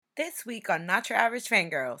This week on Not Your Average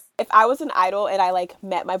Fangirls. If I was an idol and I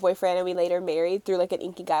met my boyfriend and we later married through an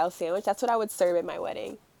Inky Guile sandwich, that's what I would serve at my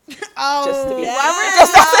wedding. Oh, just to be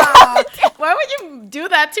why would you do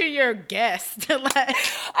that to your guest?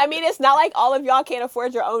 I mean, it's not like all of y'all can't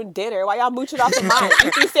afford your own dinner. Why y'all mooching off of mine?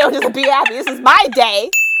 Eat these sandwiches and be happy. This is my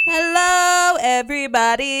day. Hello, everybody.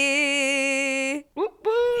 Whoop, whoop.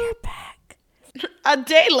 We're back. A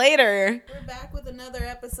day later. We're back with another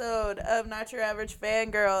episode of Not Your Average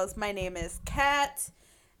Fangirls. My name is Kat,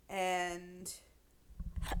 and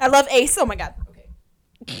I love Ace. Oh my god.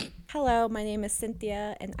 Okay. Hello, my name is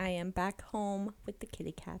Cynthia, and I am back home with the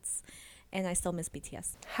kitty cats, and I still miss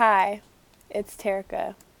BTS. Hi, it's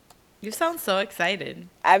Terica. You sound so excited.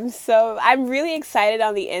 I'm really excited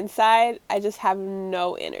on the inside. I just have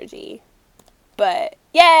no energy. But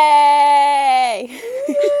yay!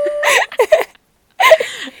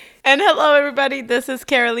 And hello, everybody. This is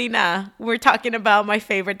Carolina. We're talking about my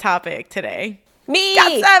favorite topic today. Me!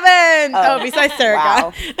 GOT7! Oh, besides Serga.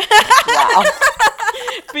 Wow. Wow.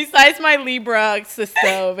 Besides my Libra sister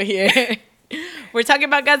over here. We're talking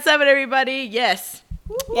about GOT7, everybody. Yes.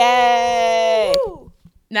 Yay!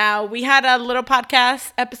 Now, we had a little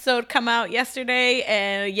podcast episode come out yesterday,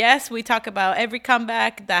 and yes, we talk about every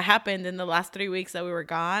comeback that happened in the last 3 weeks that we were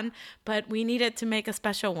gone, but we needed to make a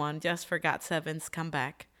special one just for GOT7's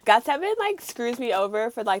comeback. GOT7 screws me over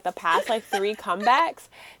for the past 3 comebacks.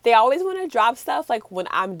 They always want to drop stuff when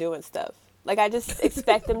I'm doing stuff. I just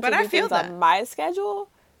expect them to do things on my schedule,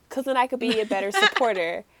 because then I could be a better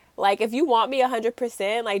supporter. If you want me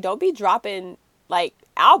 100%, don't be dropping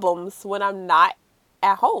albums when I'm not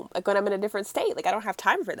at home, when I'm in a different state. I don't have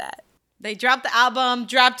time for that. They dropped the album,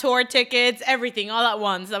 dropped tour tickets, everything all at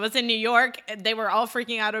once. I was in New York. They were all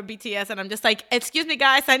freaking out over BTS. And I'm just like, excuse me,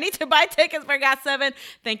 guys. I need to buy tickets for GOT7.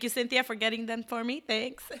 Thank you, Cynthia, for getting them for me.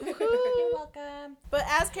 Thanks. You're welcome. But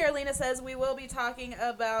as Carolina says, we will be talking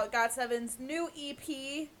about GOT7's new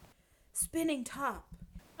EP, Spinning Top.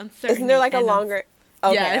 Uncertainty. Isn't there a longer...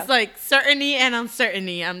 Okay. Yeah, it's certainty and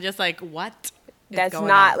uncertainty. I'm just like, what? That's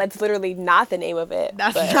literally not the name of it.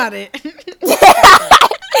 That's not it.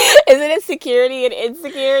 Isn't it Security and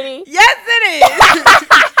Insecurity? Yes, it is.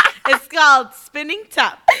 It's called Spinning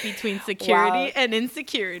Top between security and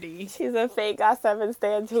insecurity. She's a fake GOT7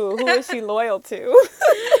 stan too. Who is she loyal to?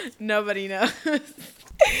 Nobody knows.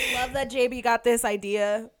 Love that JB got this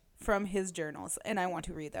idea from his journals, and I want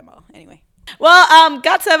to read them all. Anyway. Well,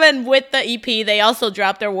 GOT7 with the EP, they also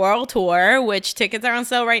dropped their world tour, which tickets are on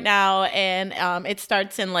sale right now, and it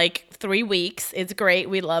starts in 3 weeks. It's great.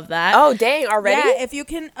 We love that. Oh, dang, already? Yeah, if you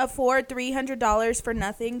can afford $300 for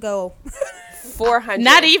nothing, go. 400.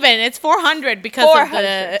 Not even. It's 400 because of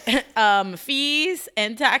the fees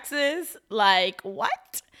and taxes.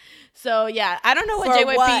 What? So, yeah, I don't know what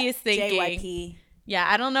JYP is thinking. JYP. Yeah,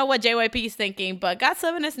 I don't know what JYP is thinking, but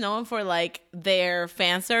GOT7 is known for their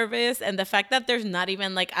fan service, and the fact that there's not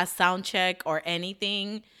even a sound check or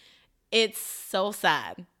anything, it's so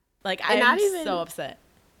sad. I'm so upset.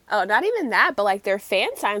 Oh, not even that, but their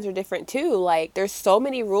fan signs are different too. There's so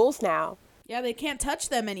many rules now. Yeah, they can't touch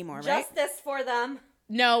them anymore, right? Justice for them.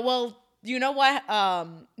 No, well, you know what?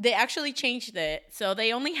 They actually changed it. So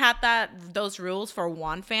they only had those rules for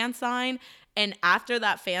one fan sign. And after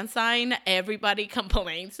that fan sign, everybody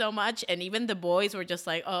complained so much. And even the boys were just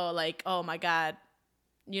oh my God.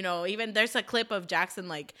 Even there's a clip of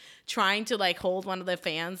Jackson, trying to, hold one of the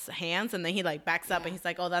fans' hands. And then he, backs up and he's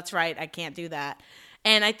like, oh, that's right. I can't do that.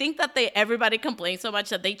 And I think that everybody complained so much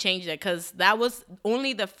that they changed it. Because that was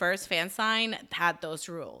only the first fan sign had those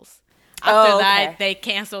rules. After that, they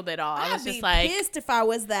canceled it all. I was just pissed if I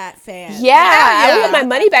was that fan. Yeah, I would get my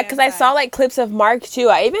money back because I saw clips of Mark too.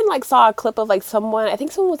 I even saw a clip of someone. I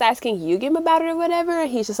think someone was asking Yugim about it or whatever.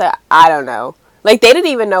 And he's just I don't know. They didn't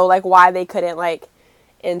even know why they couldn't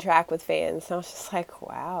interact with fans. So I was just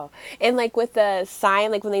wow. And with the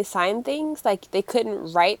sign, when they sign things, they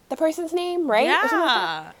couldn't write the person's name, right?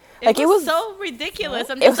 Yeah. It was so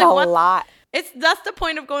ridiculous. I'm just it was a lot. That's the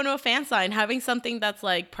point of going to a fan sign, having something that's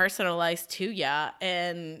personalized to ya,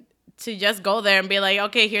 and to just go there and be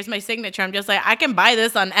okay, here's my signature. I'm just I can buy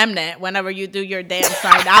this on Mnet whenever you do your damn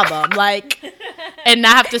signed album, and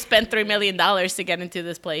not have to spend $3 million to get into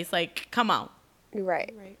this place. Come on.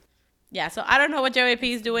 Right. Yeah, so I don't know what JYP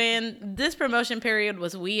is doing. This promotion period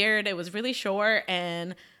was weird. It was really short,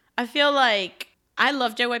 and I feel I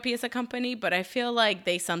love JYP as a company, but I feel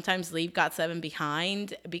they sometimes leave GOT7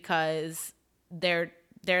 behind because they're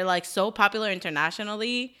so popular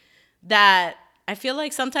internationally that I feel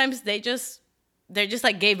sometimes they just They just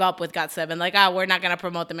like gave up with GOT7. Like, we're not gonna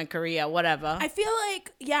promote them in Korea, whatever. I feel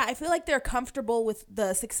like they're comfortable with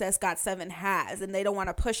the success GOT7 has, and they don't want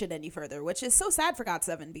to push it any further, which is so sad for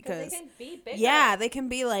GOT7 because they can be bigger. Yeah, they can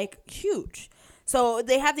be like huge. So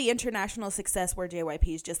they have the international success where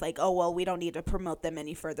JYP is just like, oh well, we don't need to promote them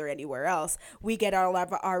any further anywhere else. We get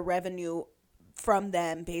our revenue from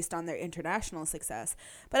them based on their international success.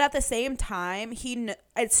 But at the same time,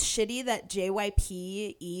 it's shitty that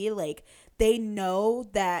JYP like. They know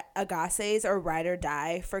that Agassiz are ride or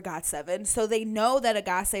die for GOT7. So they know that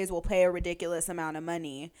Agassiz will pay a ridiculous amount of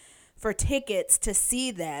money for tickets to see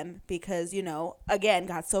them because, you know, again,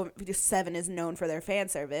 GOT7 is known for their fan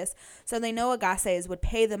service. So they know Agassiz would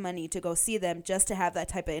pay the money to go see them just to have that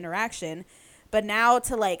type of interaction. But now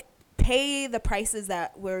to, like, pay the prices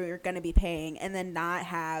that we're going to be paying and then not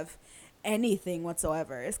have anything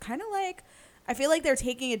whatsoever is kind of like... I feel like they're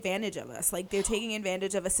taking advantage of us. Like, they're taking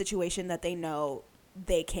advantage of a situation that they know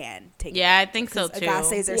they can take. Yeah, I think so too.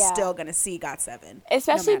 Agassiz are still going to see GOT7.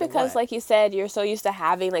 Especially because, like you said, you're so used to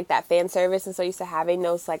having, like, that fan service and so used to having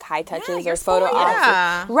those, like, high touches or photo ops.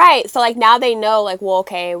 Yeah. Right. So, like, now they know, like, well,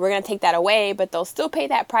 okay, we're going to take that away, but they'll still pay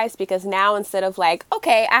that price because now instead of, like,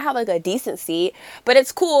 okay, I have, like, a decent seat, but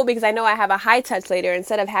it's cool because I know I have a high touch later.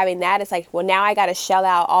 Instead of having that, it's like, well, now I got to shell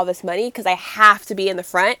out all this money because I have to be in the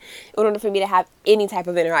front in order for me to have any type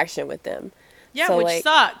of interaction with them. Yeah, so, which like,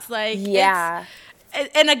 sucks. Like, yeah.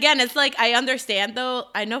 And again, it's like, I understand though.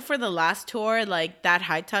 I know for the last tour, like that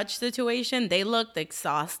high touch situation, they looked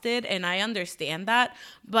exhausted, and I understand that.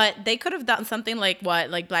 But they could have done something like what,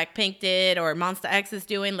 like Blackpink did, or Monsta X is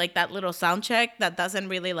doing, like that little sound check that doesn't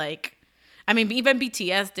really like. I mean, even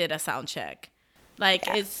BTS did a sound check. Like,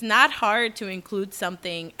 it's not hard to include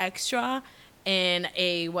something extra in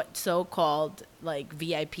a what so-called like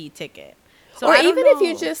VIP ticket. So or even if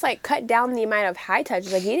you just, like, cut down the amount of high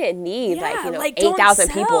touches, like, you didn't need, like, you know, 8,000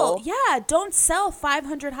 people. Yeah, don't sell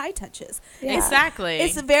 500 high touches. Yeah. Exactly.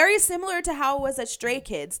 It's very similar to how it was at Stray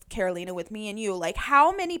Kids, Carolina, with me and you. Like,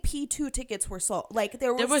 how many P2 tickets were sold? Like,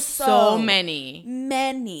 there were so many.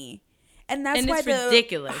 Many. And that's why the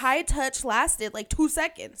ridiculous. High touch lasted, like, 2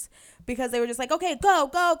 seconds. Because they were just like, okay, go,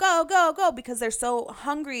 go, go, go, go. Because they're so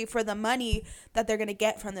hungry for the money that they're going to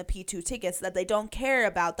get from the P2 tickets that they don't care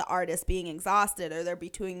about the artist being exhausted or there be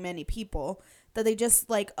too many people. That they just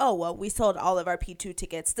like, oh, well, we sold all of our P2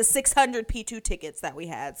 tickets, the 600 P2 tickets that we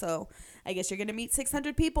had. So I guess you're going to meet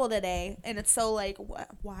 600 people today. And it's so like,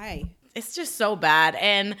 why? It's just so bad.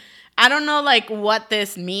 And I don't know, like, what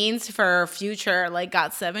this means for future, like,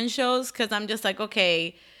 GOT7 shows. Because I'm just like,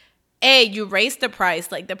 okay, you raised the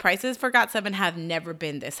price. Like, the prices for GOT7 have never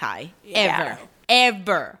been this high. Yeah.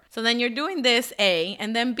 Ever. So then you're doing this, A.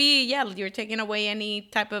 And then B, you're taking away any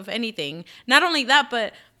type of anything. Not only that,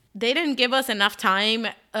 but they didn't give us enough time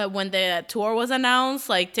when the tour was announced.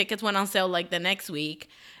 Like, tickets went on sale, like, the next week.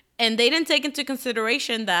 And they didn't take into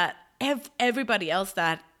consideration that everybody else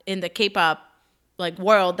that in the K-pop, like,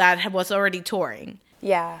 world that was already touring.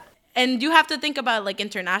 Yeah. And you have to think about, like,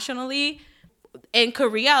 internationally. In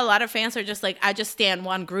Korea, a lot of fans are just like, I just stand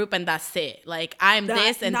one group and that's it. Like, I'm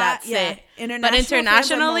this and that's it. But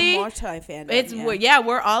internationally,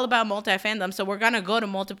 we're all about multi-fandom. So we're going to go to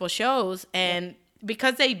multiple shows. And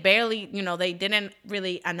because they barely, they didn't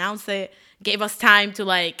really announce it, gave us time to,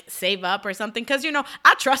 like, save up or something. Because,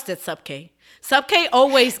 I trusted SubK. SubK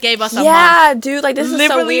always gave us a month. Yeah, dude, like, this is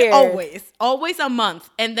so weird. Literally always a month.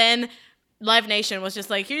 And then Live Nation was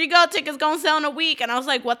just like, here you go, tickets going to sell in a week. And I was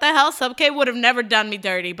like, what the hell? SubK would have never done me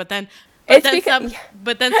dirty. But then SubK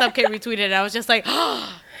retweeted it. I was just like,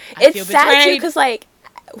 oh, it's sad too, because, like,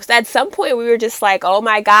 at some point we were just like, oh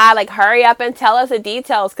my god, like, hurry up and tell us the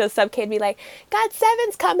details, because SubK would be like,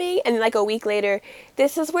 GOT7's coming, and then, like, a week later,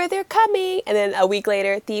 this is where they're coming, and then a week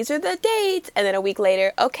later, these are the dates, and then a week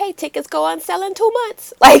later, okay, tickets go on sale in 2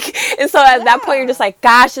 months, like, and so at that point you're just like,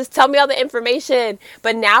 gosh, just tell me all the information.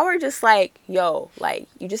 But now we're just like, yo, like,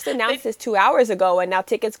 you just announced this 2 hours ago and now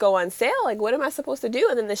tickets go on sale, like, what am I supposed to do?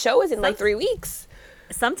 And then the show is in like 3 weeks.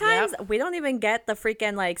 Sometimes we don't even get the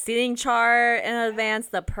freaking, like, seating chart in advance,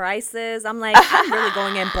 the prices. I'm like, I'm really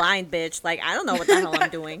going in blind, bitch. Like, I don't know what the hell I'm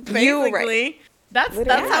doing. Basically. That's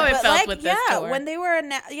how it felt, like, with this tour. When they were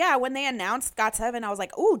when they announced GOT7, I was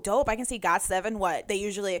like, ooh, dope. I can see GOT7.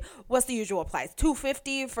 What's the usual price?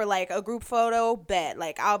 $250 for, like, a group photo? Bet.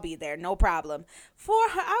 Like, I'll be there, no problem.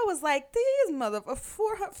 I was like, these motherfuckers,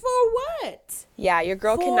 for what? Yeah, your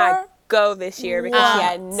girl cannot go this year because she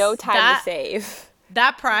had no time to save.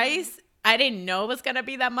 That price, I didn't know it was going to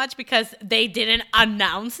be that much because they didn't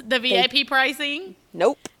announce the VIP pricing.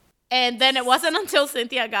 Nope. And then it wasn't until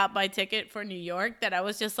Cynthia got my ticket for New York that I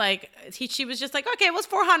was just like, she was just like, okay, it was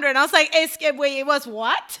 $400. And I was like, wait, it was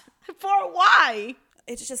what? For why?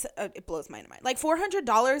 It's just, it blows my mind. Like,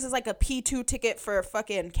 $400 is like a P2 ticket for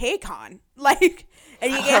fucking KCON. Like,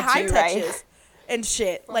 and you get high touches and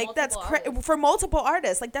shit. For like, that's for multiple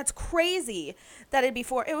artists. Like, that's crazy that it'd be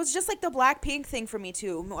it was just like the Blackpink thing for me,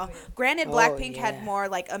 too. Well, granted, Blackpink had more,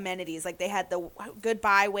 like, amenities. Like, they had the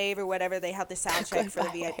goodbye wave or whatever. They had the sound check for the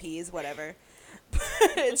VIPs, whatever.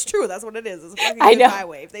 It's true. That's what it is. It's a fucking goodbye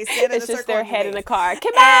wave. They stand in a circle. It's just their head in the car.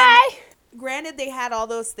 Goodbye! Granted, they had all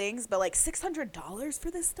those things, but like $600 for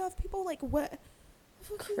this stuff, people like what?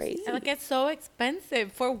 Crazy. Like, it's so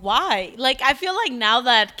expensive. For why? Like, I feel like now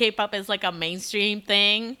that K-pop is like a mainstream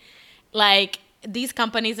thing, like these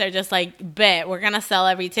companies are just like, bet we're gonna sell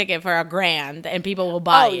every ticket for $1,000 and people will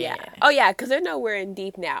buy it. Oh yeah, because they're nowhere in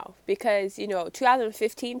deep now. Because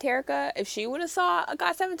 2015 Terika, if she would have saw a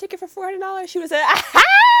GOT7 ticket for $400, she would have said, aha!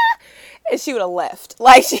 And she would have left.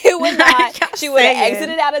 Like, she would not. She would have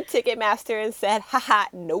exited out of Ticketmaster and said, haha,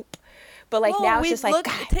 nope. But like, now it's just like,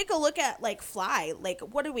 take a look at like Fly. Like,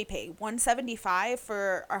 what did we pay? $175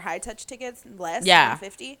 for our high touch tickets, less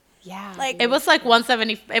 $150. Yeah, like it was like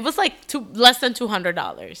 $170. It was like less than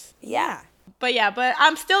 $200. Yeah. But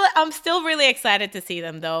I'm still really excited to see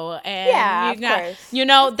them though. And of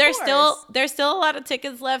course. There's still a lot of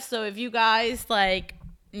tickets left. So if you guys like,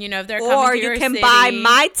 if they're coming or to you your can city, buy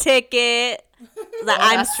my ticket that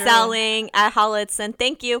I'm selling at Hollitson.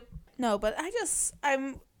 Thank you. No, but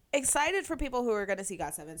I'm excited for people who are going to see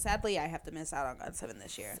GOT7. Sadly, I have to miss out on GOT7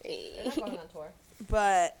 this year. They're not going on tour.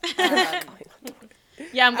 But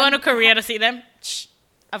yeah, I'm going to Korea to see them.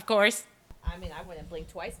 Of course. I mean, I wouldn't blink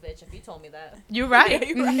twice, bitch, if you told me that. You're right. Yeah,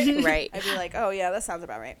 you're right. Right. I'd be like, oh yeah, that sounds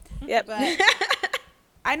about right. Yep. But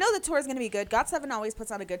I know the tour is going to be good. GOT7 always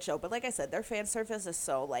puts on a good show, but like I said, their fan service is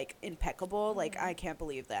so like impeccable. Like, I can't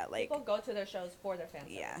believe that. Like, people go to their shows for their fans.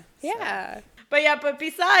 Yeah. But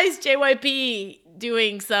besides JYP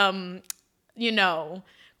doing some,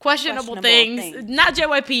 questionable things, not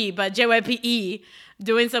JYP, but JYPE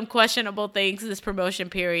doing some questionable things this promotion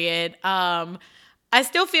period. I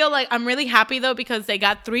still feel like I'm really happy though, because they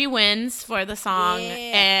got 3 wins for the song. Yeah.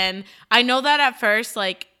 And I know that at first,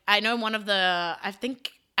 like, I know one of I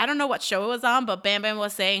don't know what show it was on, but Bam Bam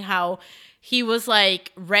was saying how he was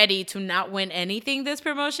like ready to not win anything this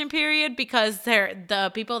promotion period because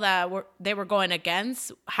the people that they were going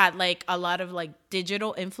against had like a lot of like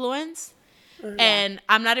digital influence. Mm-hmm. And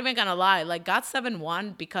I'm not even gonna lie, like GOT7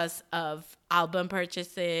 won because of album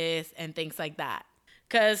purchases and things like that.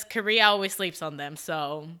 Because Korea always sleeps on them,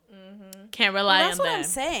 so can't rely on them. That's what I'm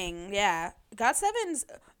saying. Yeah, GOT7's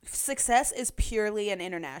success is purely an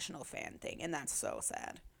international fan thing, and that's so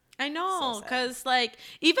sad. I know, because like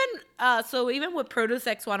even with Produce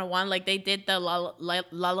X 101, like they did the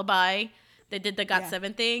Lullaby, they did the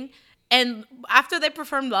GOT7 thing, and after they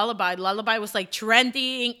performed Lullaby was like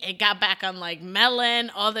trending. It got back on like Melon,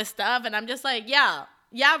 all this stuff, and I'm just like, yeah,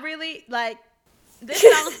 really, like. This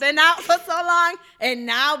song's been out for so long, and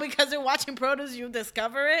now because you're watching Produce, you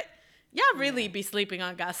discover it. Y'all really be sleeping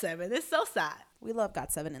on GOT7. It's so sad. We love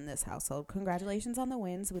GOT7 in this household. Congratulations on the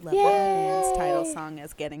wins. We love that our man's title song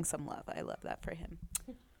is getting some love. I love that for him.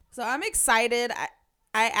 So I'm excited. I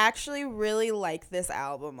actually really like this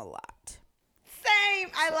album a lot. Same.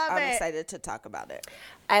 I love it. I'm excited to talk about it.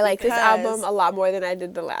 I like this album a lot more than I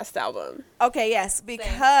did the last album. Okay, yes,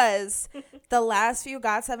 because the last few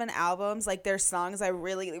GOT7 albums, like, there's songs I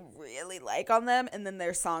really, really like on them, and then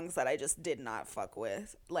there's songs that I just did not fuck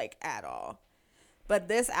with, like, at all. But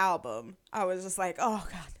this album, I was just like, oh,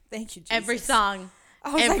 God, thank you, Jesus. Every song.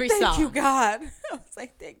 I was like, thank you, God. I was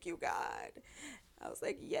like, thank you, God. I was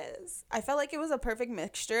like, yes. I felt like it was a perfect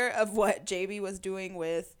mixture of what JB was doing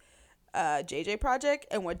with JJ Project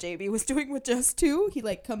and what JB was doing with Just 2. He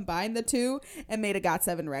like combined the two and made a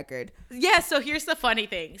GOT7 record. Yeah, so here's the funny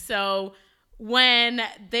thing. So when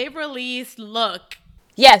they released Look,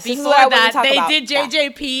 before that they did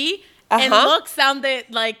JJP and Look sounded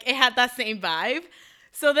like it had that same vibe.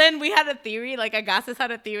 So then we had a theory, like Agassiz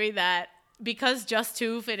had a theory that because Just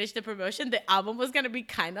 2 finished the promotion, the album was going to be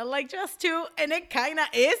kind of like Just 2, and it kind of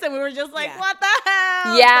is, and we were just like, what the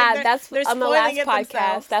hell? Yeah, like that's on the last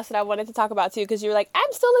podcast. That's what I wanted to talk about, too, because you were like,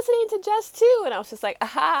 I'm still listening to Just 2, and I was just like,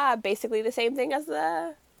 aha, basically the same thing as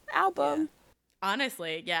the album. Yeah.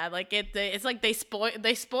 Honestly, yeah, like it's like they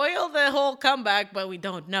spoil the whole comeback, but we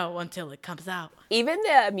don't know until it comes out. Even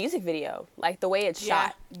the music video, like the way it's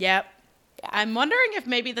shot. Yep. Yeah. I'm wondering if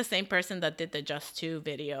maybe the same person that did the Just 2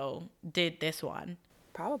 video did this one.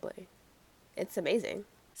 Probably. It's amazing.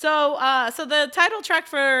 So the title track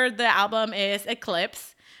for the album is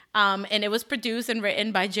Eclipse. And it was produced and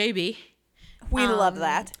written by JB. We love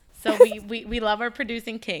that. So we love our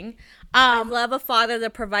producing king. I love a father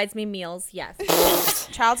that provides me meals. Yes.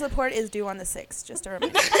 Child support is due on the 6th, just a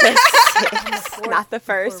reminder. Not the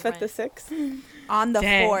 1st, but the 6th. On the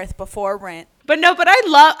 4th, before rent. But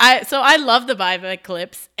I love the vibe of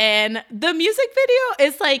Eclipse, and the music video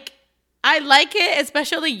is like, I like it,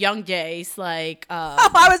 especially Young Jay's like.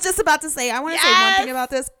 I was just about to say, I want to say one thing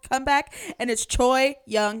about this comeback, and it's Choi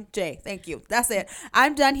Young Jay. Thank you. That's it.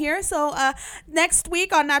 I'm done here. So next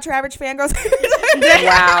week on Not Your Average Fan goes.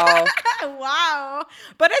 Wow. Wow.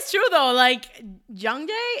 But it's true though. Like Young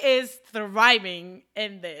Jay is thriving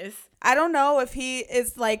in this. I don't know if he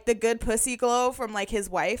is like the good pussy glow from like his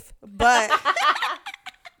wife, but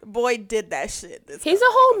boy did that shit. He's a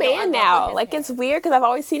whole man now. Like it's weird because I've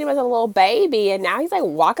always seen him as a little baby, and now he's like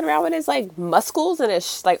walking around with his like muscles and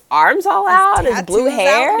his like arms all out, his blue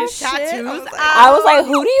hair. His tattoos. I was like,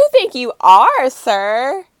 who do you think you are,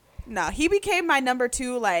 sir? No, he became my number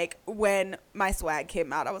 2 like when my swag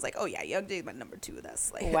came out. I was like, oh yeah, Young Jay's my number 2.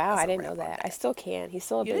 That's like wow, that's I didn't know that. I still can. He's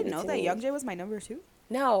still a You baby didn't know to that me. Young Jay was my number 2?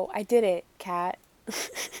 No, I didn't, Kat.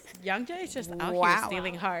 Young Jay is just out here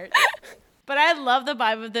stealing hearts. But I love the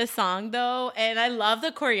vibe of this song though, and I love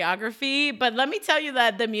the choreography. But let me tell you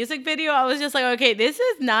that the music video, I was just like, okay, this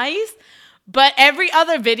is nice. But every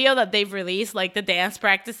other video that they've released, like the dance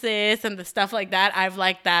practices and the stuff like that, I've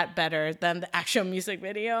liked that better than the actual music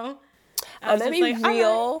video. I'm gonna be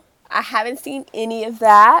real. I haven't seen any of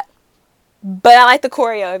that, but I like the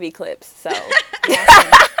choreo of Eclipse, so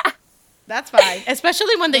that's fine.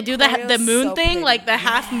 Especially when they do the moon so thing, pretty. like the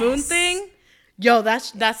half moon thing. Yo,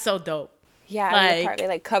 that's so dope. yeah. Like- And the part they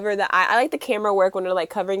like cover the eye. I like the camera work when they're like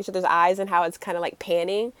covering each other's eyes and how it's kind of like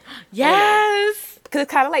panning Yes. because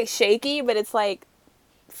it's kind of like shaky, but it's like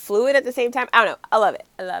fluid at the same time. I don't know. I love it.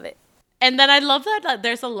 I love it. And then I love that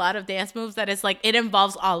there's a lot of dance moves that it's like it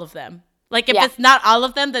involves all of them. Like if Yeah. it's not all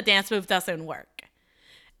of them, the dance move doesn't work.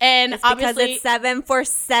 And It's because obviously, it's 7 for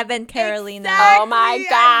 7, Carolina. Oh my I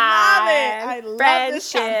God. love it. I love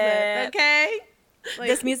this Friendship. concept. Okay. Like,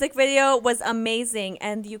 This music video was amazing,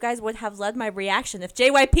 and you guys would have loved my reaction if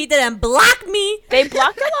JYP didn't block me. They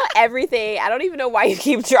blocked him on everything. I don't even know why you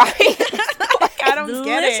keep trying. I don't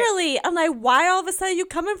get it. Literally, I'm like, why all of a sudden you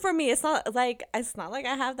coming for me? It's not like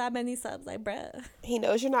I have that many subs. Like, bruh. He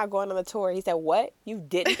knows you're not going on the tour. He said, "What? You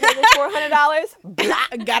didn't pay this $400?"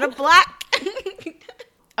 Block. Got a block.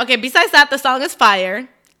 Okay, besides that, the song is fire.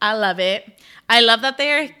 I love it. I love that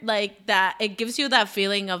they're like that. It gives you that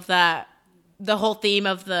feeling of that, the whole theme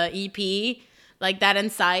of the EP, like that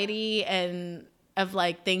anxiety and of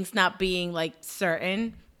like things not being like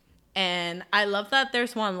certain. And I love that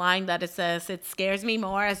there's one line that it says, "It scares me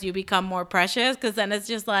more as you become more precious," because then it's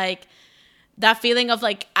just like that feeling of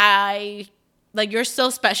like you're so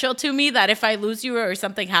special to me that if I lose you or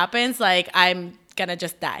something happens, like I'm gonna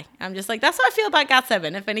just die. I'm just like, that's how I feel about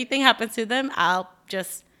GOT7. If anything happens to them, I'll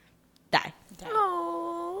just die.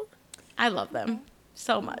 Aww. I love them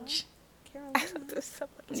so much. I love this so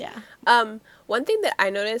much. Yeah. One thing that I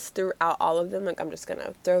noticed throughout all of them, like I'm just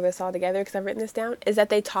gonna throw this all together because I've written this down, is that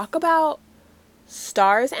they talk about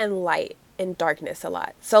stars and light and darkness a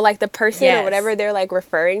lot. So like the person or whatever they're like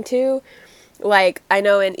referring to, like I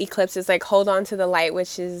know in Eclipse it's like hold on to the light,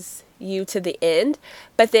 which is you to the end,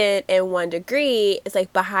 but then in 1 Degree it's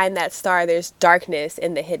like behind that star there's darkness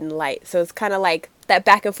in the hidden light. So it's kind of like that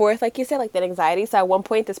back and forth, like you said, like that anxiety. So at one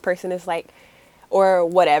point this person is like, or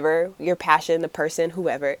whatever, your passion, the person,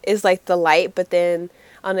 whoever, is like the light. But then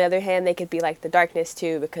on the other hand, they could be like the darkness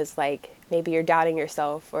too, because like maybe you're doubting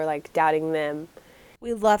yourself or like doubting them.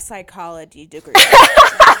 We love psychology degrees.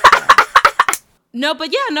 No,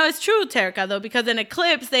 but yeah, no, it's true, Terika, though, because in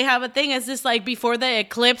Eclipse, they have a thing. It's just like before the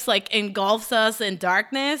eclipse like engulfs us in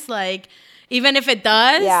darkness, like even if it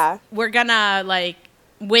does, we're gonna like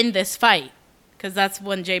win this fight. Because that's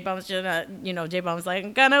when J-Bomb's J-Bomb's like,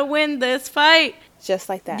 I'm gonna win this fight. Just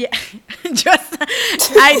like that. Yeah.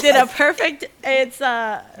 I did a perfect,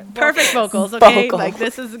 perfect vocals, okay? Like,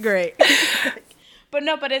 this is great. But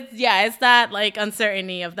it's that, like,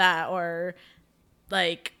 uncertainty of that, or,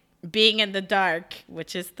 like, being in the dark,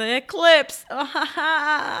 which is the eclipse. We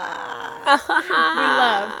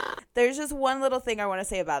love. There's just one little thing I want to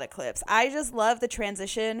say about Eclipse. I just love the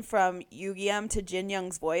transition from Yugyeom to Jin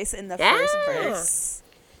Young's voice in the first verse.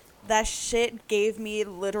 That shit gave me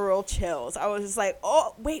literal chills. I was just like,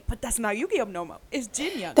 oh, wait, but that's not Yugyeom no more. It's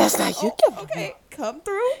Jin Young. That's not Yugyeom. Okay, come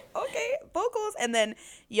through. Okay, vocals. And then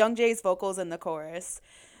Young Jae's vocals in the chorus.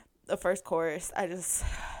 The first chorus,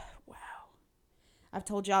 wow. I've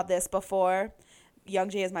told y'all this before. Young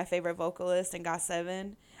Jae is my favorite vocalist in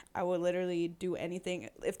GOT7. I would literally do anything.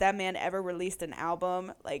 If that man ever released an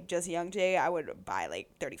album, like just Young Jay, I would buy like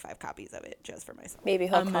 35 copies of it just for myself. Maybe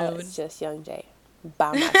he'll call it Just Young Jay.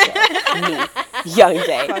 By myself. Me. Young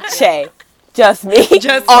Jay. Shay. Just me.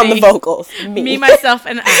 Just on me. the vocals. Me, myself,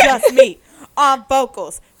 and I. Just me. On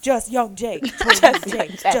vocals. Just Young Jay. Just Jay.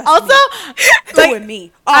 Just Also, me. like, Doing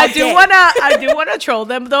me. I do wanna troll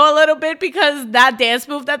them though a little bit, because that dance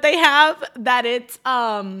move that they have, that it's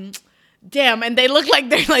damn, and they look like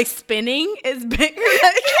they're like spinning is big.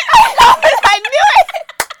 I knew it.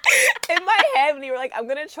 In my head, when you were like, I'm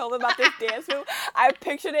gonna troll them about this dance move, I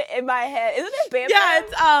pictured it in my head. Isn't it Bam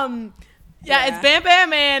Bam? Yeah, it's Bam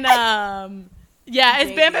Bam and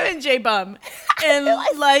it's Bam Bam and J Bum. And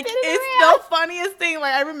like it's the funniest thing.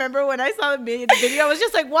 Like I remember when I saw the video, I was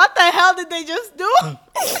just like, what the hell did they just do?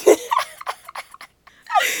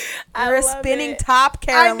 You're a spinning top,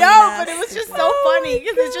 Carolina. I know, but it was just so funny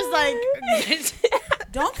because it's just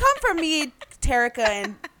like don't come for me, Terica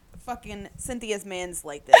and fucking Cynthia's mans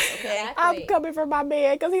like this, okay? Exactly. I'm coming for my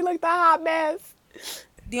man because he looked a hot mess.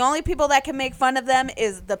 The only people that can make fun of them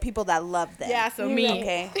is the people that love them. yeah, so me.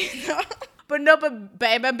 Okay. But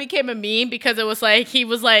Bam Bam became a meme because it was like, he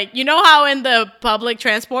was like, you know how in the public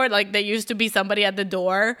transport, like there used to be somebody at the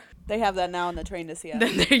door? They have that now on the train to Seattle.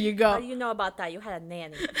 Then there you How go. do you know about that? You had a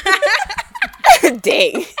nanny.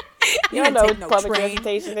 Dang. You don't know what no public train.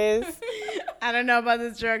 transportation is. I don't know about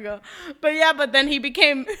the struggle. But yeah, but then he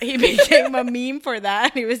became a meme for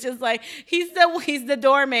that. He was just like, he's the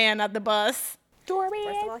doorman at the bus.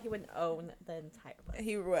 First of all, he would own the entire place.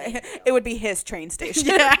 He would. It would be his train station.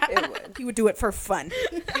 Yeah. It would. He would do it for fun.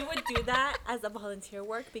 He would do that as a volunteer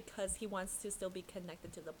work because he wants to still be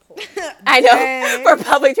connected to the poor. I know. For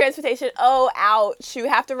public transportation. Oh, ouch. You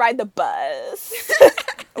have to ride the bus.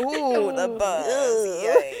 Ooh, the buzz.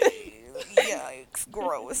 Yikes.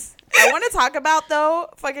 Gross. I want to talk about, though,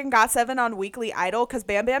 fucking Got7 on Weekly Idol, because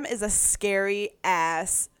Bam Bam is a scary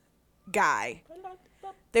ass guy.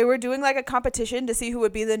 They were doing like a competition to see who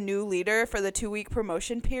would be the new leader for the 2-week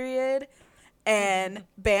promotion period. And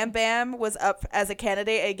Bam Bam was up as a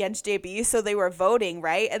candidate against JB, so they were voting,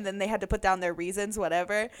 right? And then they had to put down their reasons,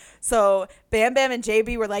 whatever. So Bam Bam and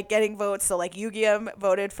JB were like getting votes. So like Yu-Gi-Oh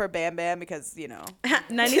voted for Bam Bam because,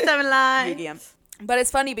 97 Live. Yu-Gi-Oh. But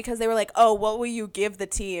it's funny because they were like, oh, what will you give the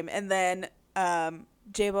team? And then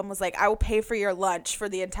J-Bum was like, I will pay for your lunch for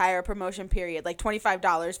the entire promotion period, like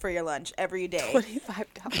 $25 for your lunch every day.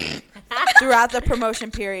 $25. Throughout the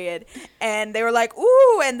promotion period. And they were like,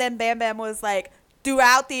 ooh. And then Bam Bam was like,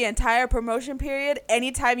 throughout the entire promotion period,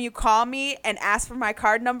 anytime you call me and ask for my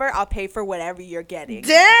card number, I'll pay for whatever you're getting.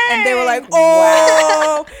 Dang! And they were like,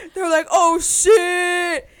 oh. They were like, oh,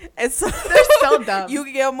 shit. And so They're so dumb.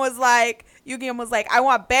 Yu-Gi-Oh was like, I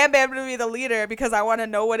want Bam Bam to be the leader because I want to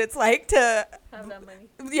know what it's like to Have that money.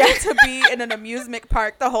 to be in an amusement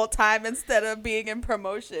park the whole time instead of being in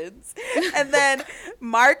promotions. And then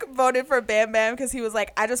Mark voted for Bam Bam because he was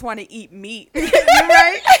like, I just want to eat meat. You're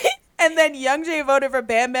right. And then Young Jay voted for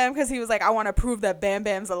Bam Bam because he was like, I want to prove that Bam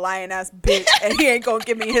Bam's a lying ass bitch and he ain't gonna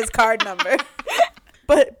give me his card number.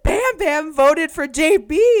 But Bam Bam voted for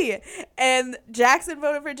JB, and Jackson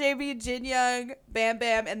voted for JB, Jin Young, Bam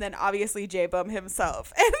Bam, and then obviously J-Bum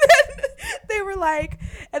himself. And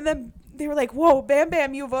then they were like, whoa, Bam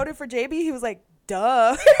Bam, you voted for JB? He was like,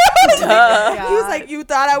 duh. Duh. He was like, you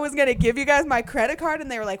thought I was going to give you guys my credit card?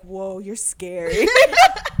 And they were like, whoa, you're scary.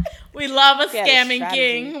 We love a Yeah, scamming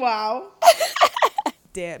strategy. king. Wow.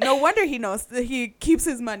 Damn. No wonder he knows that he keeps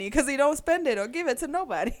his money because he don't spend it or give it to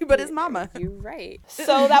nobody but his mama. You're right.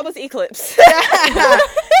 So that was Eclipse.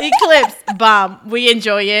 Eclipse bomb. We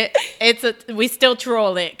enjoy it. We still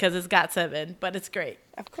troll it because it's Got7, but it's great.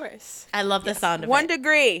 Of course. I love the sound of 1 it.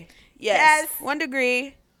 Degree. Yes. 1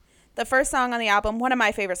 Degree. The first song on the album. One of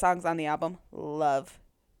my favorite songs on the album. Love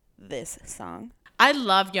this song. I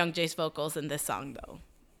love Young Jay's vocals in this song though.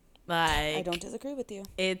 Like, I don't disagree with you.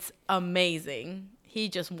 It's amazing. He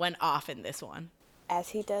just went off in this one. As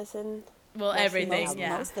he does in... Well, everything,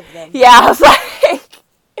 yeah. Most of them. Yeah, I was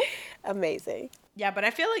like... Amazing. Yeah, but I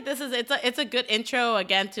feel like it's a good intro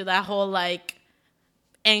again to that whole like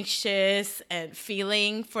anxious and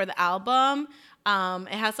feeling for the album.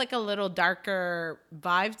 It has like a little darker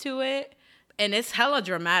vibe to it, and it's hella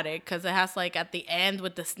dramatic because it has like at the end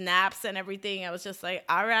with the snaps and everything. I was just like,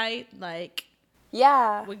 all right, like.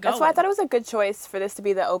 Yeah, We're that's why I going. thought it was a good choice for this to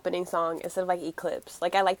be the opening song instead of like Eclipse.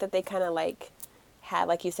 Like I like that they kind of like had,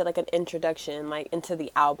 like you said, like an introduction like into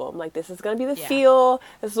the album. Like this is gonna be the Yeah. feel.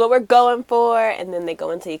 This is what we're going for, and then they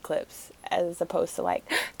go into Eclipse as opposed to like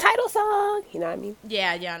title song. You know what I mean?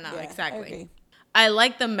 Yeah, no, Yeah, I exactly. agree. I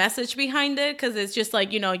like the message behind it because it's just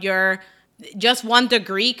like, you're just 1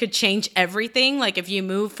 degree could change everything. Like if you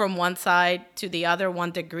move from one side to the other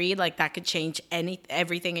 1 degree, like that could change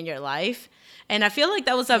everything in your life. And I feel like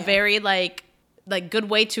that was a very like good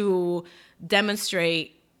way to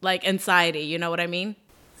demonstrate like anxiety. You know what I mean?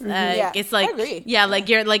 It's like, I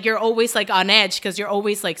agree. Like you're always like on edge because you're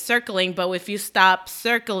always like circling. But if you stop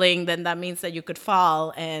circling, then that means that you could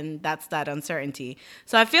fall, and that's that uncertainty.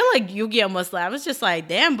 So I feel like Yu-Gi-Oh I was just like,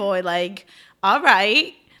 damn boy, like, all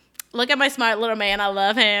right, look at my smart little man. I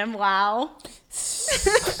love him. Wow.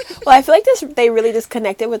 Well, I feel like they really just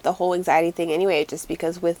connected with the whole anxiety thing anyway, just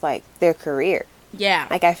because with like their career. Yeah.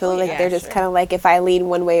 Like I feel like they're just kind of like, if I lean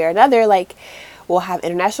one way or another, like we'll have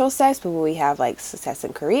international success, but will we have like success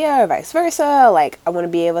in Korea or vice versa? Like I want to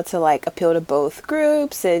be able to like appeal to both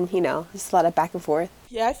groups, and you know, just a lot of back and forth.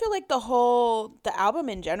 Yeah, I feel like the album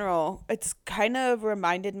in general, it's kind of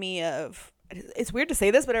reminded me of, it's weird to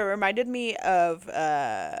say this, but it reminded me of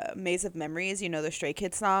Maze of Memories, you know, the Stray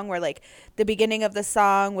Kids song, where like the beginning of the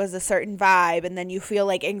song was a certain vibe, and then you feel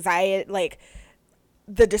like anxiety, like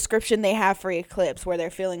the description they have for Eclipse, where they're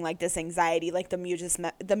feeling like this anxiety, like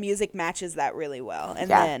the music matches that really well. And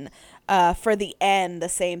then for the end, the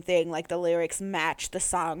same thing, like the lyrics match the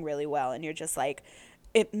song really well, and you're just like,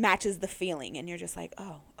 it matches the feeling, and you're just like,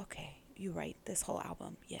 oh, okay, you right, this whole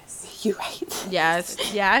album, yes, you right.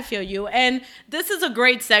 Yes, yeah, I feel you. And this is a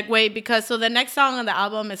great segue because so the next song on the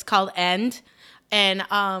album is called End, and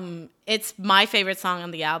it's my favorite song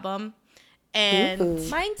on the album. And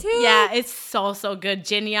mine too. Yeah, it's so good.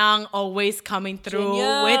 Jin Young always coming through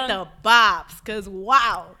Jin-young with the bops, because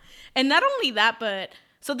wow. And not only that, but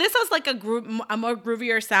so this has like a more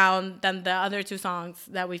groovier sound than the other 2 songs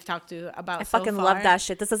that we've talked about. I fucking love that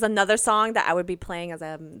shit. This is another song that I would be playing as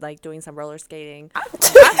I'm like doing some roller skating.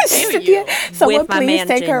 Someone my please man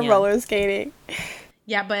take her Jin-young. roller skating.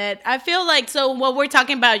 Yeah, but I feel like, so what we're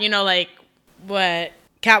talking about, you know, like what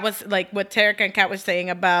Kat was like, what Tarek and Kat was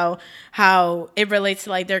saying about how it relates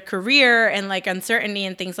to like their career and like uncertainty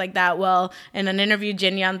and things like that. Well, in an interview,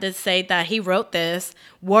 Jin Young did say that he wrote this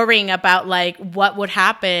worrying about like what would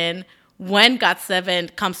happen when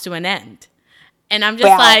GOT7 comes to an end. And I'm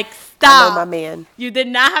just like, stop. I know my man. You did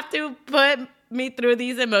not have to put me through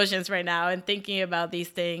these emotions right now and thinking about these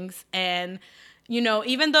things. And you know,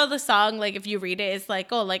 even though the song, like, if you read it, it's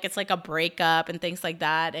like, oh, like, it's like a breakup and things like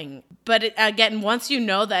that. But again, once you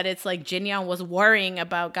know that it's like Jin Young was worrying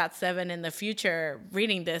about GOT7 in the future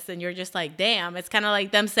reading this, and you're just like, damn, it's kind of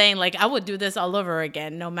like them saying, like, I would do this all over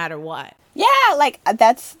again, no matter what. Yeah, like,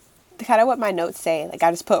 that's kind of what my notes say. Like,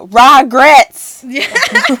 I just put regrets. Yeah.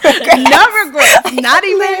 No regrets. Not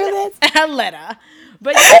even a letter.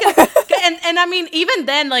 But yeah, and I mean, even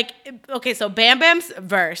then, like, okay, so Bam Bam's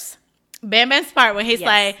verse. Bam Bam's part when he's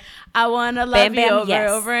like, I want to love you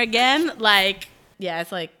over again. Like, yeah,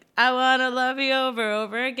 it's like, I want to love you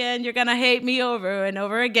over again. You're going to hate me over and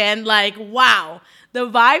over again. Like, wow. The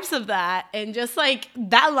vibes of that. And just like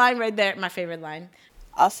that line right there, my favorite line.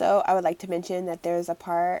 Also, I would like to mention that there's a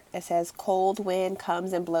part that says cold wind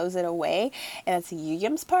comes and blows it away. And that's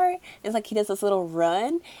Yuyum's part. It's like he does this little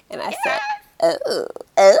run. And I said, oh.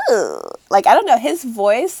 Like, I don't know. His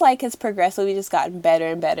voice, like, has progressively just gotten better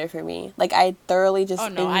and better for me. Like, I thoroughly just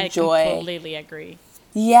enjoy. I completely agree.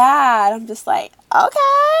 Yeah. And I'm just like,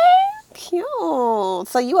 okay, cute.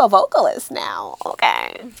 So you a vocalist now.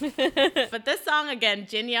 Okay. But this song, again,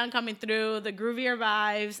 Jin Young coming through, the groovier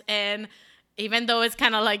vibes, and even though it's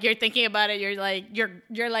kind of like you're thinking about it, you're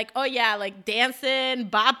like, oh yeah, like dancing,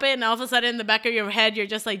 bopping, and all of a sudden in the back of your head, you're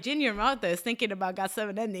just like, Jin, your mouth is thinking about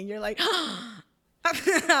GOT7 ending. You're like,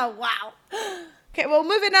 wow. Okay, well,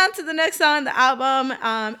 moving on to the next song on the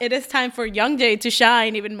album, it is time for Young Jae to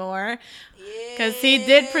shine even more. Because he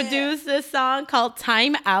did produce this song called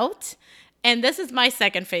Time Out. And this is my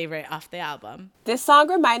second favorite off the album. This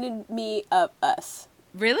song reminded me of Us.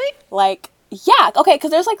 Really? Like, yeah, okay,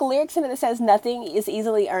 because there's, like, lyrics in it that says nothing is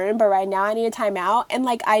easily earned, but right now I need a time out. And,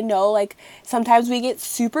 like, I know, like, sometimes we get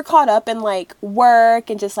super caught up in, like, work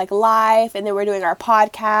and just, like, life, and then we're doing our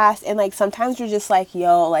podcast, and, like, sometimes we're just like,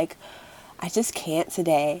 yo, like, I just can't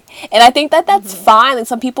today. And I think that that's fine. Like,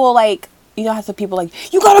 some people, like, you know how some people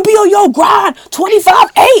like, you gotta be on your grind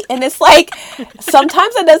 25/8, and it's like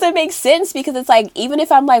sometimes it doesn't make sense, because it's like, even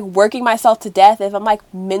if I'm like working myself to death, if I'm like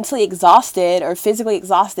mentally exhausted or physically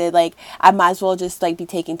exhausted, like I might as well just like be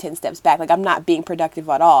taking 10 steps back. Like, I'm not being productive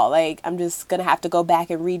at all. Like, I'm just gonna have to go back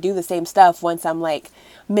and redo the same stuff once I'm like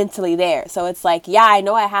mentally there. So it's like, yeah, I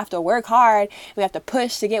know I have to work hard, we have to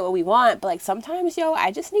push to get what we want, but like sometimes, yo,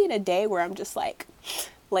 I just need a day where I'm just like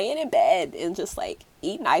laying in bed and just like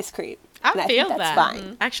eating ice cream. I feel think that's that.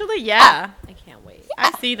 Fine. Actually, yeah. I can't wait.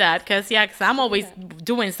 I see that because I'm always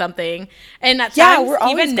doing something. And at times,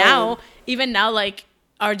 even now, like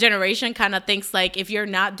our generation kind of thinks like if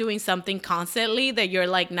you're not doing something constantly, that you're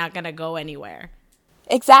like not gonna go anywhere.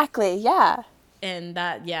 Exactly. Yeah. And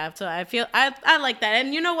that, yeah. So I feel I like that.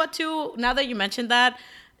 And you know what too? Now that you mentioned that,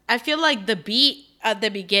 I feel like the beat at the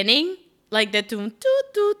beginning, like the toon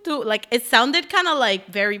toot toot toot, like it sounded kind of like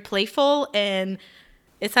very playful, and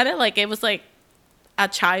it sounded like it was like a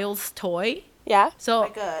child's toy. Yeah. So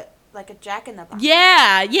like a Jack in the Box.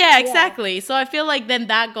 Yeah, exactly. So I feel like then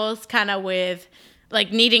that goes kind of with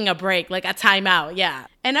like needing a break, like a timeout. Yeah.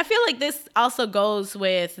 And I feel like this also goes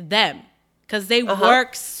with them because they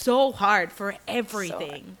work so hard for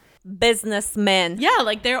everything. Businessmen. Yeah,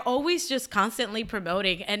 like they're always just constantly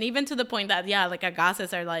promoting, and even to the point that like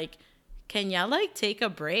Agassiz are like, can y'all like take a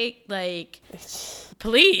break? Like,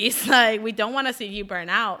 please, like we don't want to see you burn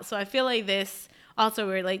out. So I feel like this also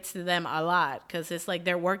relates to them a lot because it's like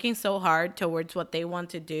they're working so hard towards what they want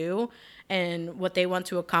to do and what they want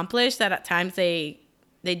to accomplish that at times they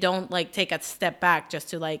don't like take a step back just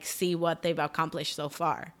to like see what they've accomplished so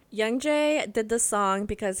far. Young Jay did the song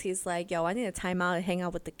because he's like, yo, I need a time out and hang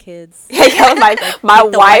out with the kids. my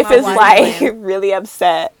wife is like really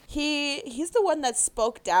upset. He's the one that's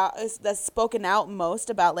spoken out most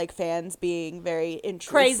about like fans being very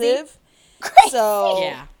intrusive. Crazy. So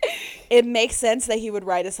yeah, it makes sense that he would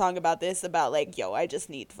write a song about this, about like, yo, I just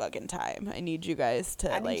need fucking time. I need you guys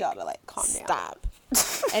to need y'all to like calm stop.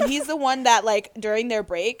 And he's the one that like during their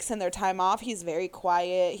breaks and their time off, he's very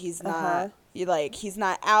quiet. He's not he's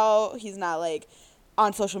not out. He's not like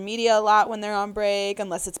on social media a lot when they're on break,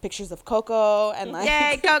 unless it's pictures of Coco and like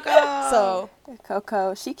yay Coco. So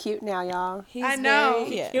Coco, she cute now, y'all. I know,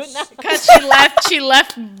 cute now because she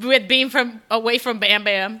left with being away from Bam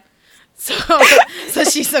Bam. So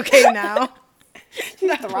she's okay now.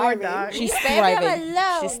 She's thriving. She's thriving.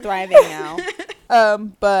 She's thriving now.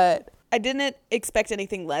 But I didn't expect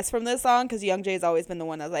anything less from this song because Young Jay's always been the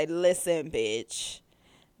one that's like, listen, bitch,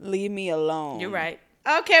 leave me alone. You're right.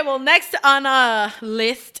 Okay, well, next on a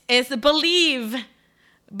list is Believe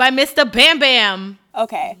by Mr. Bam Bam.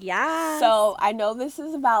 Okay. Yeah. So I know this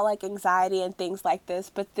is about like anxiety and things like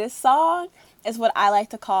this, but this song is what I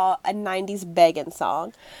like to call a 90s begging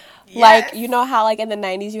song. Yes. Like, you know how, like, in the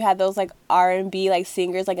 90s you had those, like, R&B, like,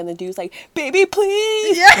 singers, like, in the dudes, like, baby,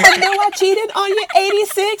 please. Yeah. I know I cheated on you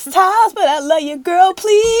 86 times, but I love you, girl,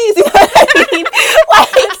 please. You know what I mean?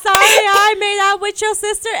 Like, I'm sorry I made out with your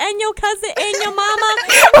sister and your cousin and your mama.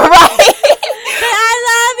 Right. But I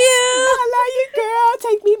love you. I love you, girl.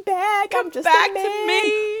 Take me back. Come I'm just back a man. to me.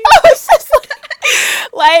 I was just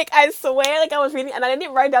like, I swear, like, I was reading, and I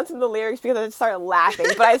didn't write down some of the lyrics because I just started laughing,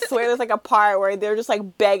 but I swear there's, like, a part where they're just,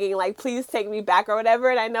 like, begging, like, please take me back or whatever,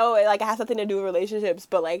 and I know, like, it has something to do with relationships,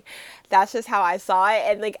 but, like, that's just how I saw it,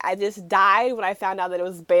 and, like, I just died when I found out that it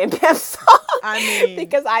was Bam Bam's song. I mean,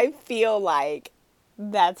 because I feel like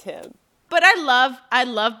that's him. But I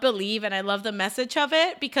love Believe, and I love the message of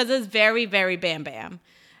it because it's very, very Bam Bam.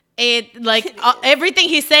 It like everything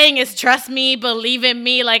he's saying is trust me, believe in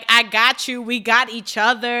me, like I got you, we got each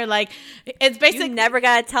other. Like it's basically you never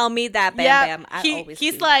gotta tell me that, Bam Bam.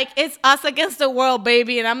 He's like, it's us against the world,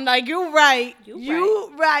 baby, and I'm like, you're right,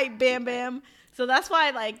 you right, Bam Bam. So that's why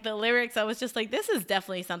like the lyrics, I was just like, this is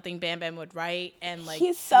definitely something Bam Bam would write and like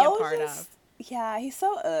he's be a part of. Yeah, he's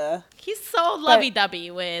so He's so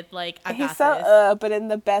lovey-dovey with, like, Agassiz. He's so but in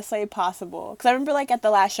the best way possible. Because I remember, like, at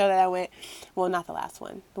the last show that I went, well, not the last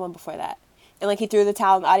one, the one before that. And, like, he threw the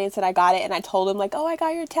towel in the audience and I got it. And I told him, like, oh, I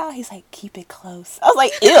got your towel. He's like, keep it close. I was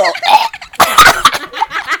like, ew.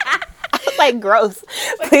 I was like, gross.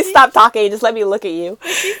 Please stop talking. Just let me look at you.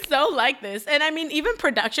 He's so like this. And, I mean, even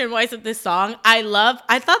production-wise of this song, I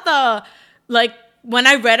thought when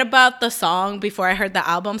I read about the song before I heard the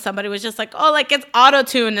album, somebody was just like, oh, like it's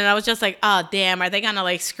auto-tune. And I was just like, oh, damn, are they going to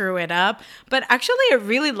like screw it up? But actually, I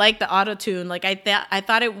really liked the auto-tune. Like I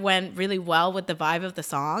thought it went really well with the vibe of the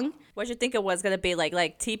song. What'd you think it was going to be?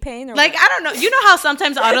 Like T-Pain? Or like, what? I don't know. You know how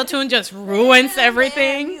sometimes auto-tune just ruins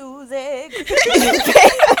everything? Music.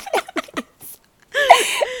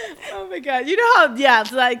 Oh my god! You know how? Yeah,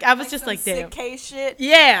 like I was just like, damn. Shit.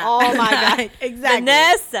 Yeah. Oh my god! Exactly.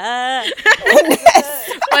 Vanessa.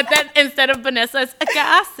 But then instead of Vanessa, it's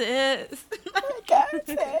Agassiz.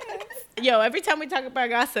 Yo, every time we talk about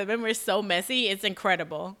gossip and we're so messy, it's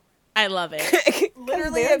incredible. I love it.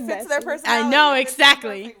 Literally, it fits their personality. I know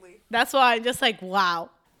exactly. That's why I'm just like, wow.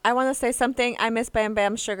 I want to say something. I miss Bam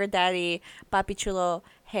Bam Sugar Daddy Papi Chulo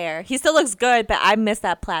hair. He still looks good, but I miss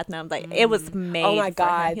that platinum. Like it was made. Oh my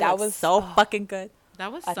god, that was so fucking good.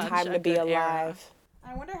 That was a such time to be alive.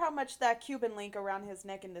 I wonder how much that Cuban link around his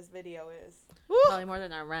neck in this video is. Probably more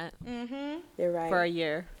than our rent. You're right. For a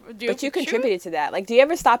year. But you contributed to that. Like, do you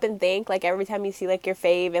ever stop and think, like, every time you see, like, your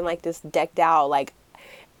fave in, like, this decked out, like,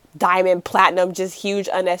 diamond, platinum, just huge,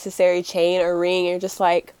 unnecessary chain or ring, and you're just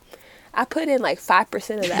like, I put in, like,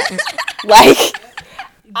 5% of that. Like,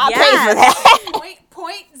 I paid for that.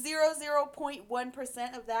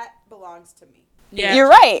 0.1% of that belongs to me. Yeah. You're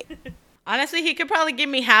right. Honestly, he could probably give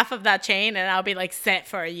me half of that chain, and I'll be, like, set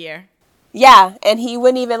for a year. Yeah, and he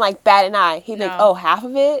wouldn't even, like, bat an eye. He'd be like, oh, half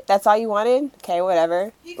of it? That's all you wanted? Okay,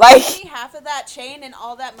 whatever. He could Like, give me half of that chain, and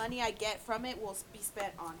all that money I get from it will be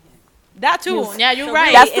spent on him. That too. Yeah, you're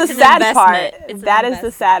right. that's It's the an sad part. investment. That is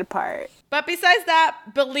the sad part. But besides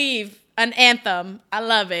that, Believe, an anthem. I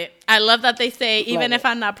love it. I love that they say, even if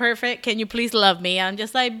I'm not perfect, can you please love me? I'm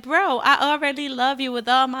just like, bro, I already love you with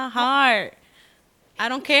all my heart. I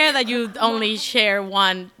don't care that you only share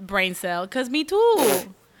one brain cell, because me too.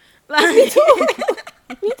 Me too.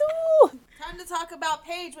 Me too. Time to talk about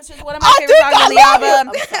Paige, which is one of my favorite songs on the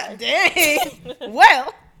album. Dang.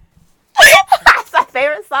 Well. That's my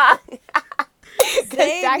favorite song.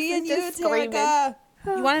 Say me and you, Terica.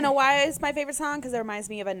 You want to know why it's my favorite song? Because it reminds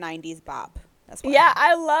me of a 90s bop. That's why. Yeah,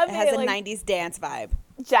 I love it. It has a like, 90s dance vibe.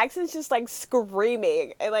 Jackson's just like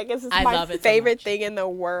screaming. And like, it's just I my love it so favorite much. thing in the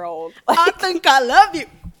world. I think I love you.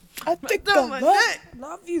 I think So much shit.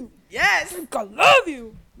 love you. Yes. I love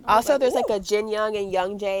you. Also, there's like a Jin Young and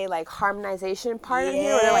Young Jae like harmonization part of it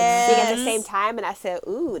where they're like singing at the same time, and I said,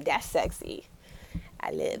 "Ooh, that's sexy." I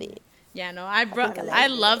love it. Yeah, no, I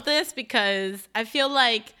love this because I feel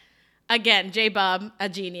like, again, J-Bob, a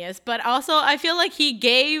genius, but also I feel like he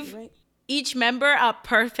gave each member a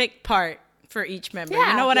perfect part for each member. Yeah,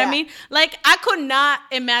 you know what I yeah. mean? Like, I could not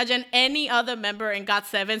imagine any other member in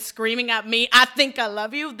GOT7 screaming at me, I think I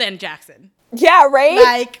love you, than Jackson. Yeah, right.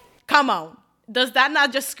 Like, come on. Does that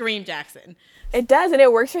not just scream Jackson? It does, and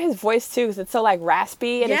it works for his voice too, because it's so like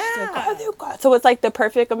raspy, and it's just like, oh God. So it's like the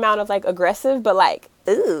perfect amount of like aggressive, but like,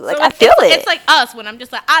 ooh, like So I feel it. It's like us when I'm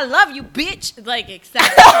just like, I love you, bitch. Like,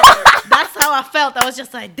 exactly. That's how I felt. I was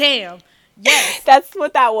just like, damn. Yes. That's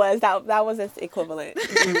what that was. That was its equivalent.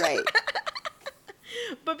 You're right.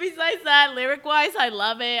 But besides that, lyric-wise, I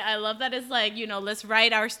love it. I love that it's like, you know, let's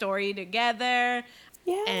write our story together.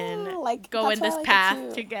 Yeah, And like go that's in this why I like it path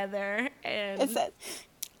too. together. And It said,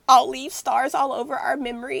 I'll leave stars all over our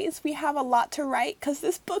memories. We have a lot to write because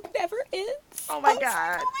this book never ends. Oh my I was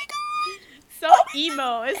God. like, oh my God. so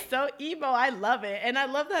emo. It's so emo. I love it. And I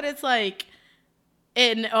love that it's like,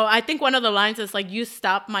 I think one of the lines is like, you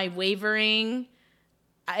stop my wavering.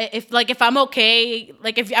 If I'm okay,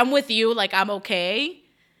 like if I'm with you, like I'm okay.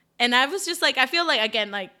 And I was just like, I feel like,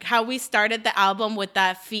 again, like how we started the album with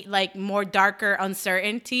that like more darker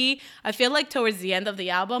uncertainty. I feel like towards the end of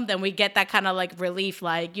the album, then we get that kind of like relief.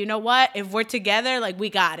 Like, you know what? If we're together, like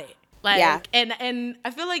we got it. Like, Yeah. And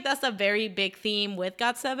I feel like that's a very big theme with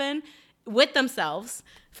GOT7, with themselves.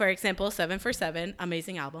 For example, 7 for 7,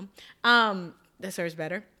 amazing album. Deserves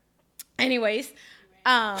better. Anyways,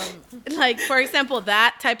 like for example,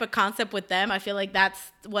 that type of concept with them, I feel like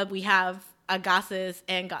that's what we have. Agassiz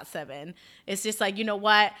and GOT7. It's just like, you know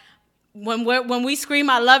what? When we scream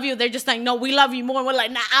I love you, they're just like, no, we love you more. We're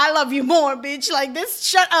like, nah, I love you more, bitch. Like this,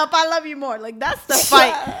 shut up, I love you more. Like that's the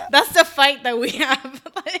fight. That's the fight that we have.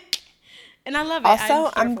 Like, and I love it.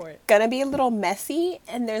 Also, I'm here for it. gonna be a little messy,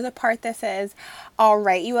 and there's a part that says, I'll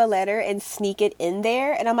write you a letter and sneak it in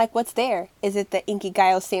there. And I'm like, what's there? Is it the Inky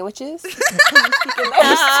Gallo sandwiches? Who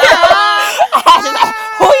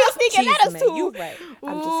you sneaking letters to? You right.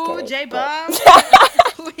 I'm just Ooh, kidding. J-Bob.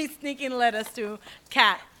 Who he's sneaking letters to?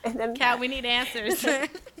 Cat. Cat, we need answers.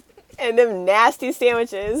 And them nasty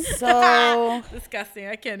sandwiches. So Disgusting.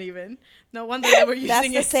 I can't even. No wonder they were that's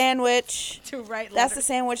using the it sandwich. to write letters. That's the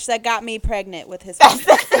sandwich that got me pregnant with his.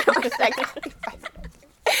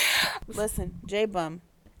 Listen, J-Bum.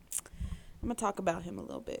 I'm gonna talk about him a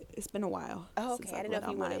little bit. It's been a while. Oh, since okay. I I've didn't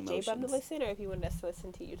know let if you out my wanted J-Bum to emotions. listen or if you wanted us to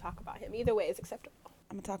listen to you talk about him. Either way is acceptable.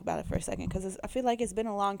 I'm gonna talk about it for a second because I feel like it's been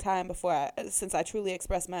a long time since I truly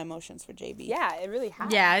expressed my emotions for JB. Yeah, it really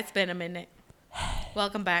has. Yeah, it's been a minute.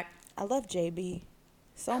 Welcome back. I love JB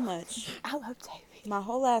so much. I love JB. My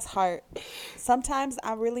whole ass heart. Sometimes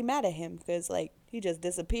I'm really mad at him because like he just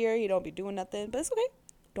disappear. He don't be doing nothing, but it's okay.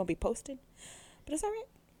 Don't be posting, but it's all right.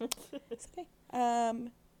 It's okay.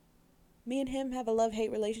 Me and him have a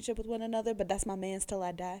love-hate relationship with one another, but that's my man's till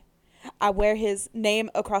I die. I wear his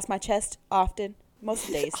name across my chest often, most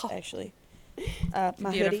days actually.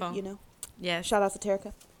 My Beautiful. hoodie, you know. Yes. Shout out to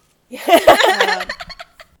Terica.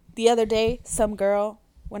 The other day, some girl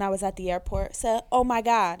when I was at the airport said, "Oh my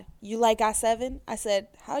God, you like GOT7?" I said,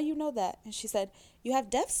 "How you know that?" And she said, "You have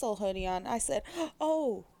Def Soul hoodie on." I said,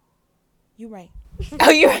 "Oh, you right." Oh,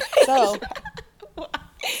 you're right. So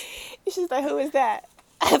she's like, "Who is that?"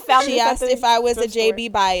 She asked if I was a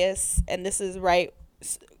JB bias, and this is right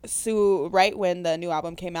when the new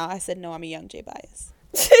album came out. I said, "No, I'm a young J bias."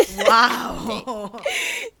 Wow.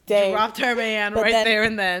 Dang. Dropped her man But right then- there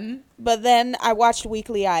and then. But then I watched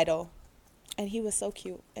Weekly Idol, and he was so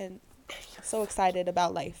cute and so excited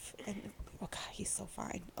about life. And oh God, he's so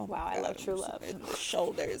fine. Oh Wow, I love True Love. And the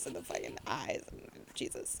shoulders and the fucking eyes. And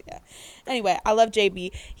Jesus, yeah. Anyway, I love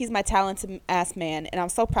JB. He's my talented ass man, and I'm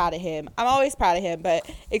so proud of him. I'm always proud of him, but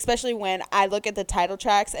especially when I look at the title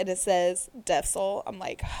tracks and it says Def Soul, I'm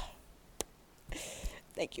like,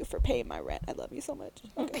 thank you for paying my rent. I love you so much.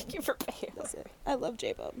 Okay. Thank you for paying. That's it. I love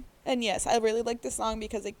J-Bub. And yes, I really like this song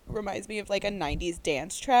because it reminds me of like a 90s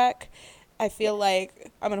dance track. I feel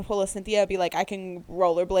like I'm going to pull a Cynthia and be like, I can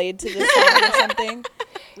rollerblade to this song or something.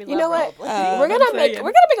 You know what? I'm we're gonna make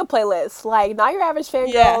a playlist like Not Your Average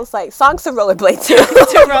Fangirls, Yeah. like songs to rollerblade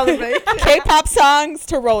to. K-pop songs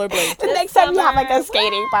to rollerblade. The next time you have like a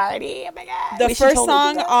skating party, oh my God. The We should first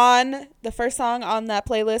totally do song on that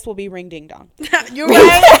playlist will be Ring Ding Dong. You're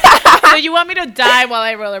right. So you want me to die while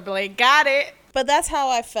I rollerblade? Got it. But that's how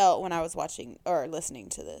I felt when I was watching or listening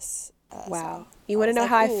to this. Wow. Song. You want to was know like,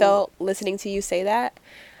 how I ooh. felt listening to you say that?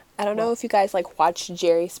 I don't know if you guys like watch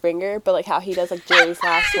Jerry Springer, but like how he does like Jerry's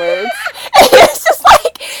last words. And it's just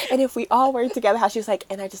like, and if we all were together, how she was like,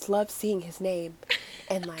 and I just love seeing his name.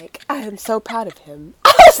 And like, I am so proud of him.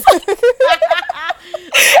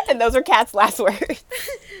 And those are Kat's last words.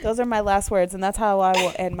 Those are my last words, and that's how I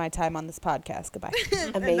will end my time on this podcast. Goodbye.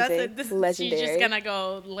 Amazing. Legendary. She's just gonna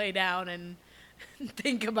go lay down and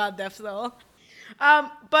think about Def Soul.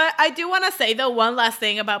 But I do want to say though, one last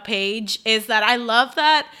thing about Paige is that I love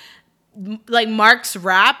that like Mark's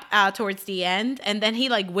rap towards the end, and then he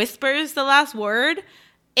like whispers the last word.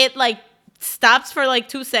 It like stops for like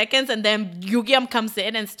 2 seconds, and then Yugyeom comes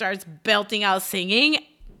in and starts belting out singing.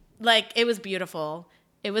 Like, it was beautiful.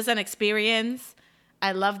 It was an experience.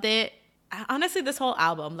 I loved it. Honestly, this whole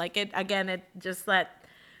album, like it just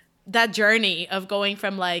that journey of going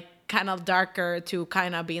from like kind of darker to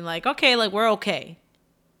kind of being like, okay, like we're okay.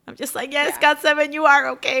 I'm just like, yes, GOT7, you are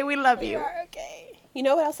okay. We love you. You are okay. You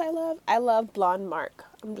know what else I love? I love Blonde Mark.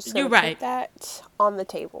 I'm just gonna You're right. put that on the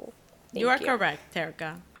table. You are correct,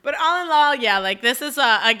 Terica. But all in all, yeah, like this is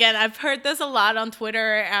again, I've heard this a lot on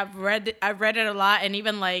Twitter. I've read it a lot, and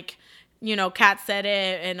even like, you know, Kat said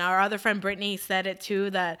it, and our other friend Brittany said it too,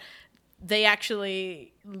 that they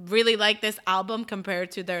actually really like this album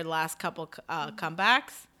compared to their last couple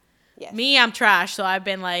comebacks. Yes. Me, I'm trash, so I've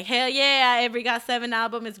been like, hell yeah, every GOT7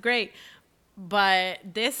 album is great. But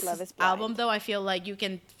this Love is Blind. album, though, I feel like you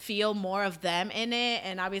can feel more of them in it,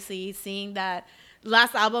 and obviously seeing that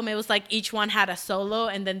last album, it was like each one had a solo,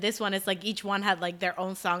 and then this one, it's like each one had like their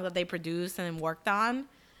own song that they produced and worked on,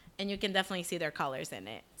 and you can definitely see their colors in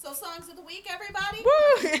it. So songs of the week, everybody.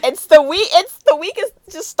 It's the week is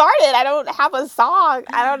just started. I don't have a song.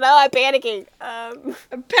 I don't know. I'm panicking. I'm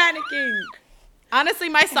panicking. Honestly,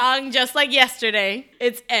 my song, just like yesterday,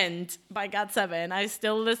 it's End by GOT7. I'm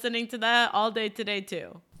still listening to that all day today,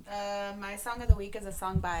 too. My song of the week is a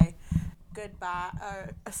song by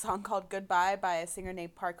a song called Goodbye by a singer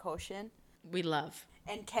named Park Hoshin. We love.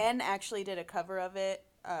 And Ken actually did a cover of it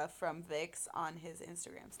from Vix on his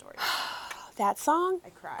Instagram story. That song? I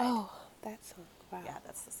cried. Oh, that song. Wow. Yeah,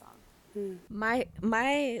 that's the song. My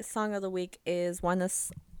song of the week is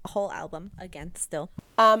this whole album again still.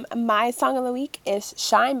 My song of the week is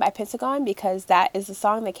Shine by Pentagon, because that is the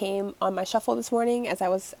song that came on my shuffle this morning as I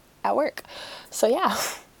was at work. So yeah.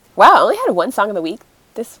 Wow, I only had one song of the week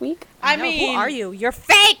this week. I No, mean, who are you? You're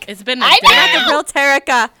fake. It's been a I day. Not the real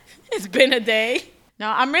Terica. It's been a day. No,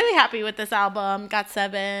 I'm really happy with this album.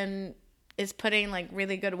 GOT7 is putting like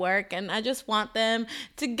really good work, and I just want them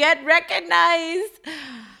to get recognized.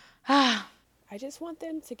 I just want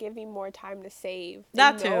them to give me more time to save.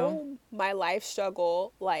 That They know my life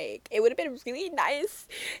struggle. Like, it would have been really nice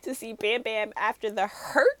to see Bam Bam after the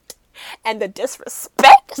hurt and the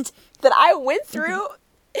disrespect that I went through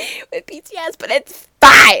with BTS, but it's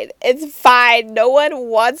fine. It's fine. No one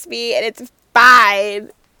wants me, and it's fine.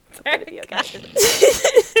 It's gonna be okay.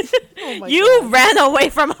 You ran away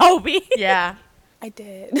from Hobie. Yeah. I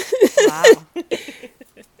did. Wow.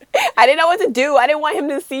 I didn't know what to do. I didn't want him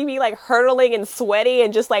to see me like hurtling and sweaty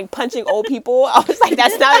and just like punching old people. I was like,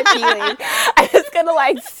 that's not appealing. I'm just gonna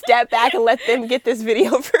like step back and let them get this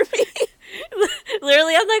video for me.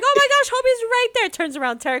 Literally, I'm like, oh my gosh, Hobie's right there. Turns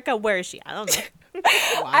around, Terica, where is she? I don't know.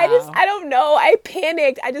 I don't know. I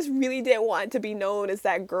panicked. I just really didn't want to be known as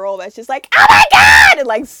that girl that's just like, oh my God, and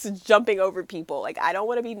like jumping over people. Like, I don't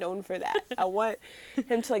want to be known for that. I want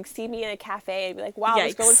him to like see me in a cafe and be like, wow,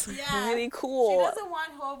 this girl looks really cool. She doesn't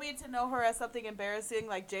want Hobie to know her as something embarrassing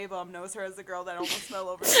like J-Bum knows her as the girl that almost fell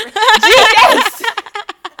over. Yes!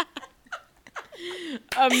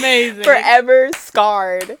 Amazing. Forever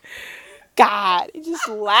scarred. God, he just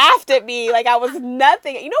laughed at me like I was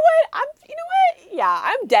nothing. You know what? Yeah,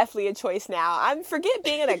 I'm definitely a choice now. Forget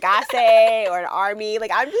being an Agase or an army. Like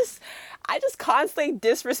I just constantly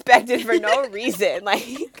disrespected for no reason. Like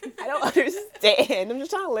I don't understand. I'm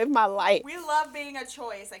just trying to live my life. We love being a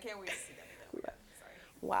choice. I can't wait to see that.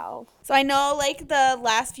 Wow. So I know like the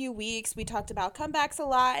last few weeks we talked about comebacks a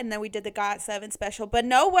lot and then we did the GOT7 special, but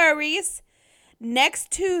no worries. Next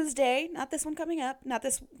Tuesday, not this one coming up, not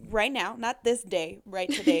this right now, not this day,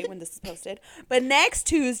 right today when this is posted, but next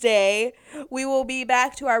Tuesday, we will be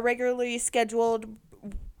back to our regularly scheduled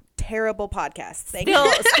terrible podcast. Still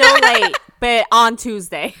late, but on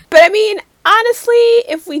Tuesday. But I mean, honestly,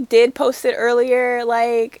 if we did post it earlier,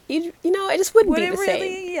 like, you know, it just wouldn't be the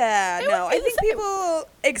same. Yeah, no. I think people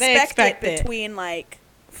expect it between like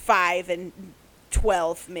 5 and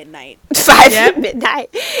 12 midnight. 5 at midnight.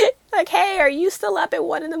 Like, hey, are you still up at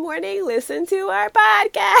 1 a.m? Listen to our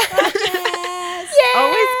podcast. Yeah.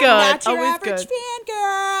 Always good. Not your Always average good.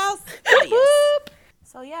 fangirls. Yes.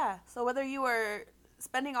 So yeah. So whether you were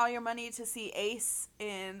spending all your money to see Ace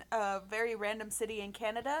in a very random city in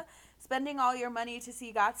Canada, spending all your money to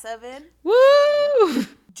see GOT7, Woo!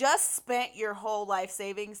 just spent your whole life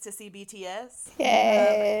savings to see BTS.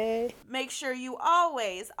 Yay. Make sure you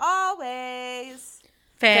always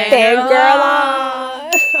Fangirl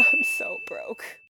on. I'm so broke.